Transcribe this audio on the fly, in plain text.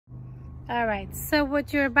All right, so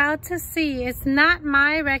what you're about to see is not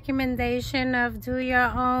my recommendation of do your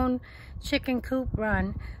own chicken coop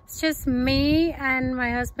run. It's just me and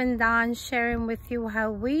my husband Don sharing with you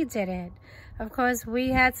how we did it. Of course,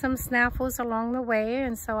 we had some snafus along the way,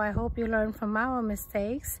 and so I hope you learn from our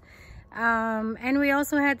mistakes. And we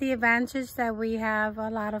also had the advantage that we have a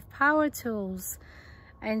lot of power tools,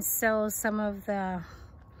 and so some of the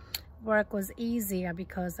work was easier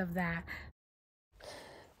because of that.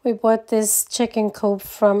 We bought this chicken coop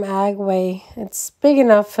from Agway. It's big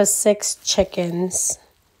enough for 6 chickens.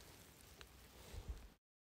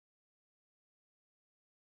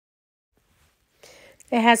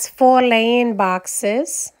 It has 4 laying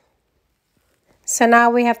boxes. So now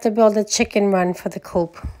we have to build a chicken run for the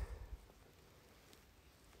coop.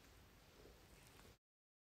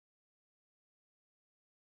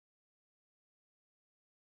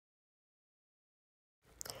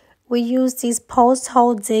 We use these post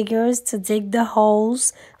hole diggers to dig the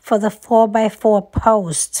holes for the 4x4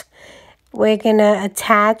 post. We're going to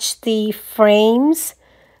attach the frames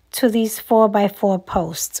to these 4x4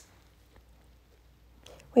 posts.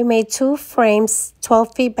 We made 2 frames,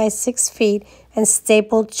 12 feet by 6 feet, and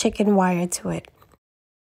stapled chicken wire to it.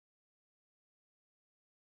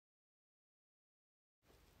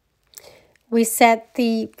 We set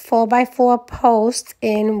the 4x4 post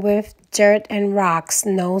in with dirt and rocks,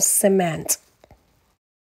 no cement.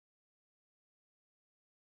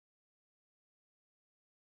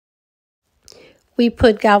 We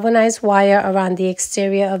put galvanized wire around the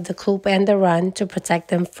exterior of the coop and the run to protect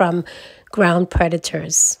them from ground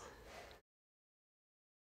predators.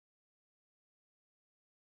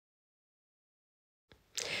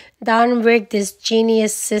 Don rigged this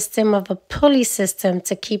genius system of a pulley system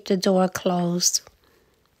to keep the door closed.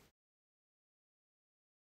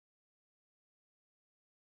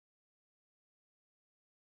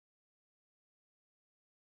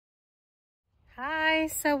 Hi,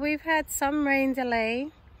 so we've had some rain delay,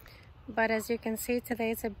 but as you can see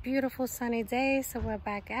today it's a beautiful sunny day, so we're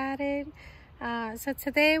back at it. So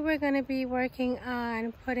today we're going to be working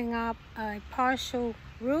on putting up a partial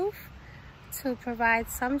roof to provide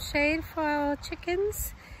some shade for our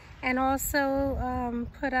chickens, and also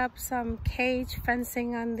put up some cage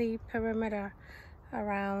fencing on the perimeter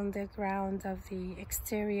around the ground of the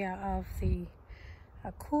exterior of the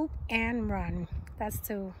coop and run. That's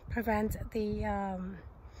to prevent the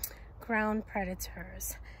ground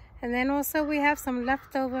predators. And then also we have some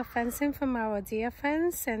leftover fencing from our deer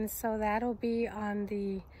fence, and so that'll be on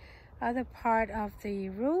the other part of the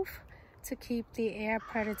roof to keep the air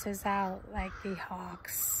predators out, like the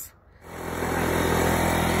hawks.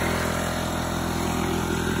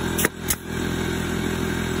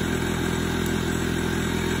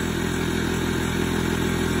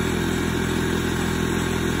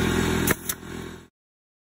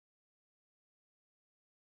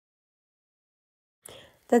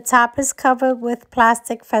 The top is covered with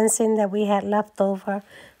plastic fencing that we had left over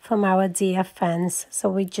from our deer fence, so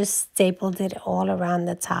we just stapled it all around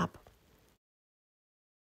the top.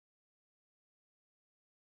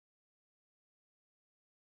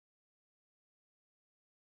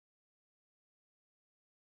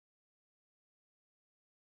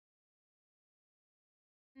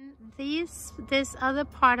 This other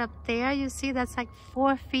part up there, you see that's like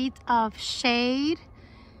 4 feet of shade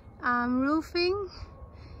roofing,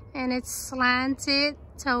 and it's slanted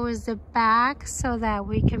towards the back so that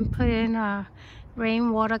we can put in a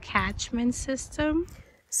rainwater catchment system.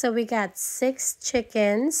 So we got 6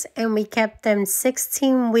 chickens and we kept them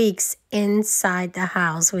 16 weeks inside the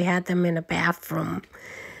house. We had them in a bathroom.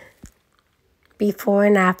 Before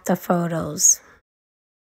and after photos.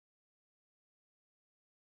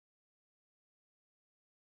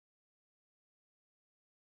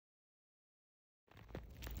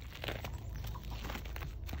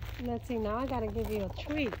 Let's see, now I gotta give you a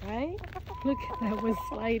treat, right? Look at that one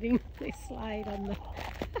sliding. They slide on the...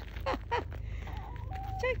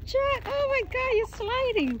 Check. Oh my God, you're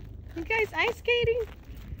sliding. You guys ice skating?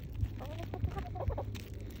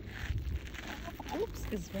 Oops,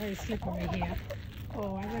 it's very slippery here.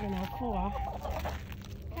 Oh, I better not fall.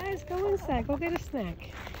 Guys, go inside. Go get a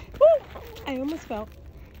snack. Woo! I almost fell.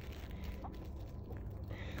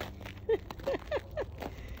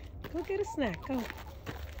 Go get a snack. Go.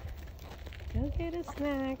 Go get a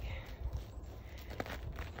snack.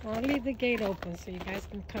 I'll leave the gate open so you guys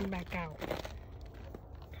can come back out.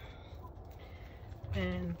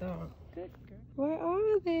 And good girl. Where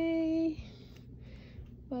are they?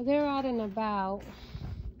 Well, they're out and about.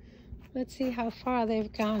 Let's see how far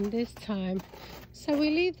they've gone this time. So we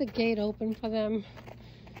leave the gate open for them.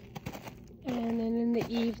 And then in the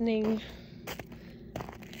evening,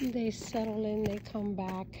 they settle in, they come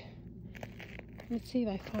back. Let's see if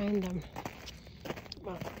I find them.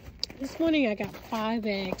 Well, this morning I got 5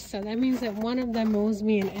 eggs, so that means that one of them owes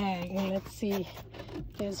me an egg. And let's see if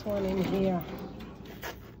there's one in here.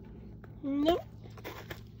 Nope.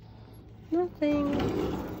 Nothing.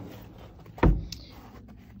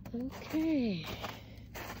 Okay.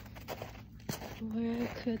 Where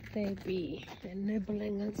could they be? They're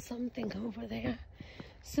nibbling on something over there.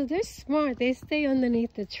 So they're smart. They stay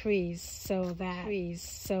underneath the trees so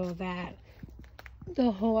that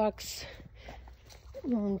the hawks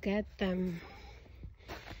won't get them.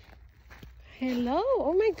 Hello.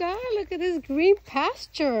 Oh my God, look at this green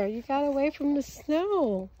pasture. You got away from the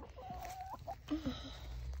snow.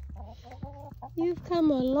 You've come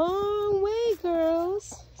a long way,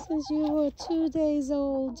 girls, since you were 2 days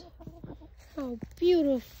old. How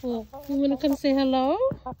beautiful. You want to come say hello?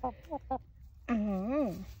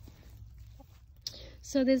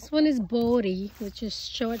 So this one is Bori, which is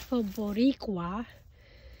short for Boricua.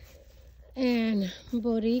 And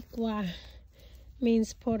Boricua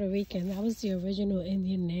means Puerto Rican. That was the original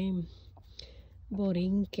Indian name,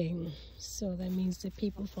 Borinquen. So that means the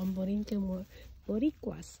people from Borinquen were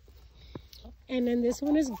Boricuas. And then this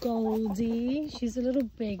one is Goldie. She's a little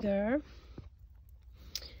bigger.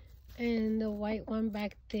 And the white one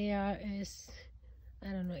back there is, I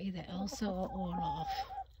don't know, either Elsa or Olaf.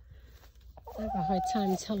 I have a hard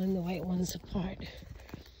time telling the white ones apart.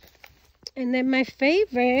 And then my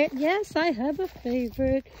favorite, yes, I have a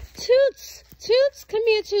favorite, Toots. Toots, come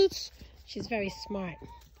here, Toots. She's very smart.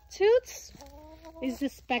 Toots is the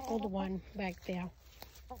speckled one back there.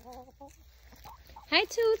 Hi,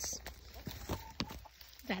 Toots.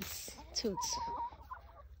 That's Toots.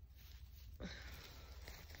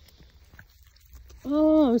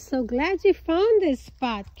 Oh, I'm so glad you found this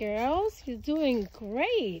spot, girls. You're doing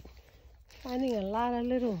great. Finding a lot of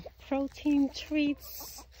little protein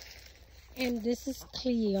treats. And this is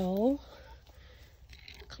Cleo.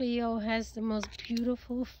 Cleo has the most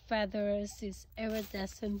beautiful feathers, these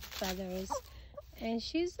iridescent feathers. And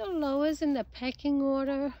she's the lowest in the pecking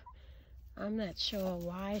order. I'm not sure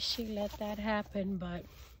why she let that happen, but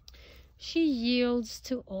she yields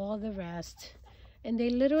to all the rest. And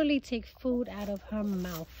they literally take food out of her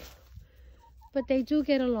mouth. But they do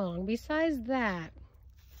get along. Besides that,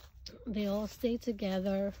 they all stay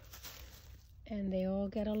together. And they all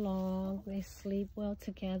get along. They sleep well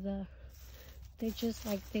together. They just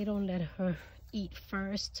like, they don't let her eat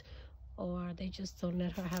first. Or they just don't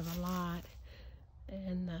let her have a lot.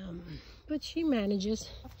 And, but she manages.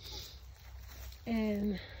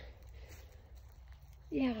 And,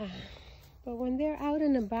 yeah. But when they're out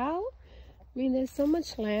and about, I mean, there's so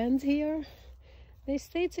much land here. They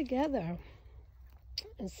stay together.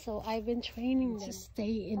 And so I've been training them to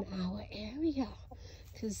stay in our area.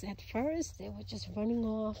 Because at first, they were just running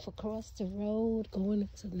off across the road, going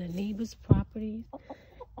to the neighbor's property.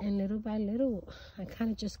 And little by little, I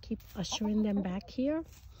kind of just keep ushering them back here.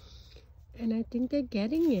 And I think they're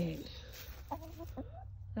getting it.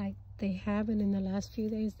 Like, they haven't in the last few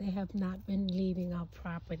days. They have not been leaving our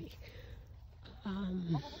property.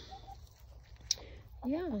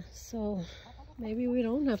 Yeah, so maybe we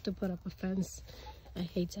don't have to put up a fence. I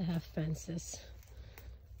hate to have fences.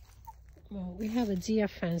 Well, we have a deer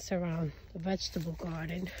fence around the vegetable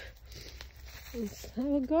garden.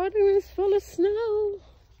 Our garden is full of snow.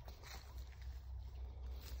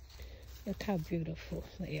 Look how beautiful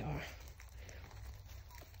they are.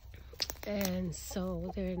 And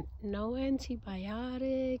so there are no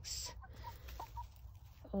antibiotics.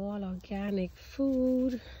 All organic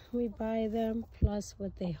food. We buy them, plus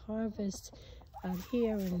what they harvest out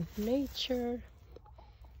here in nature.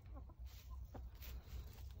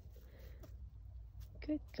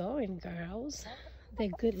 Good going, girls. They're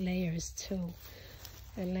good layers too.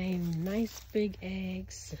 They're laying nice big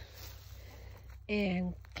eggs.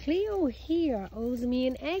 And Cleo here owes me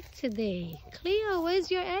an egg today. Cleo, where's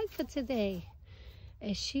your egg for today?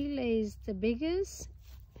 And she lays the biggest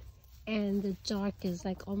and the darkest,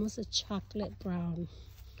 like almost a chocolate brown.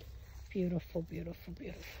 Beautiful, beautiful,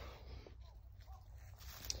 beautiful.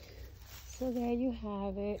 So there you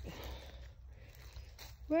have it.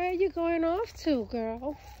 Where are you going off to,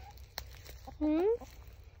 girl?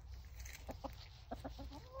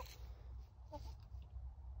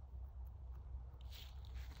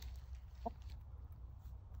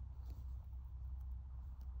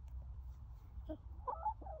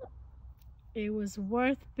 It was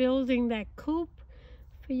worth building that coop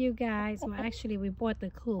for you guys. Well, actually, we bought the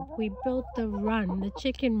coop. We built the run, the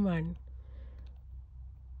chicken run.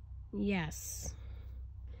 Yes.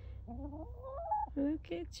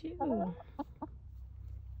 Look at you.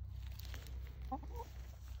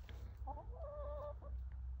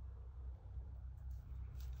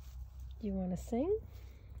 You want to sing?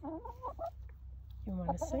 You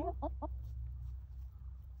want to sing?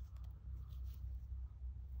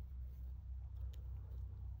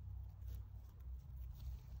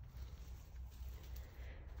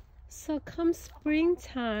 So come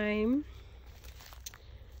springtime,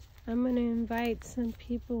 I'm going to invite some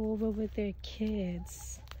people over with their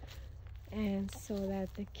kids, and so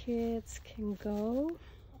that the kids can go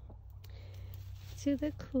to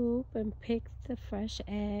the coop and pick the fresh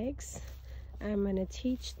eggs. I'm going to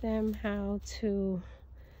teach them how to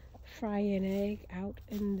fry an egg out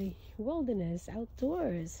in the wilderness,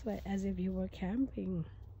 outdoors, as if you were camping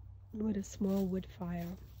with a small wood fire.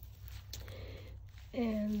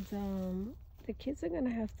 And the kids are going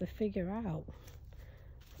to have to figure out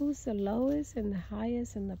who's the lowest and the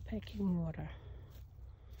highest in the pecking order.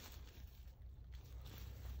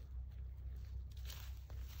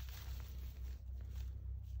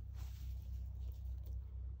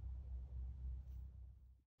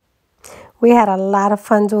 We had a lot of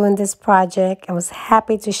fun doing this project. I was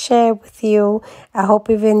happy to share it with you. I hope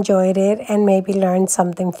you've enjoyed it and maybe learned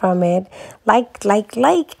something from it. Like,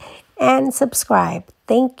 and subscribe.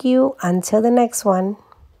 Thank you. Until the next one.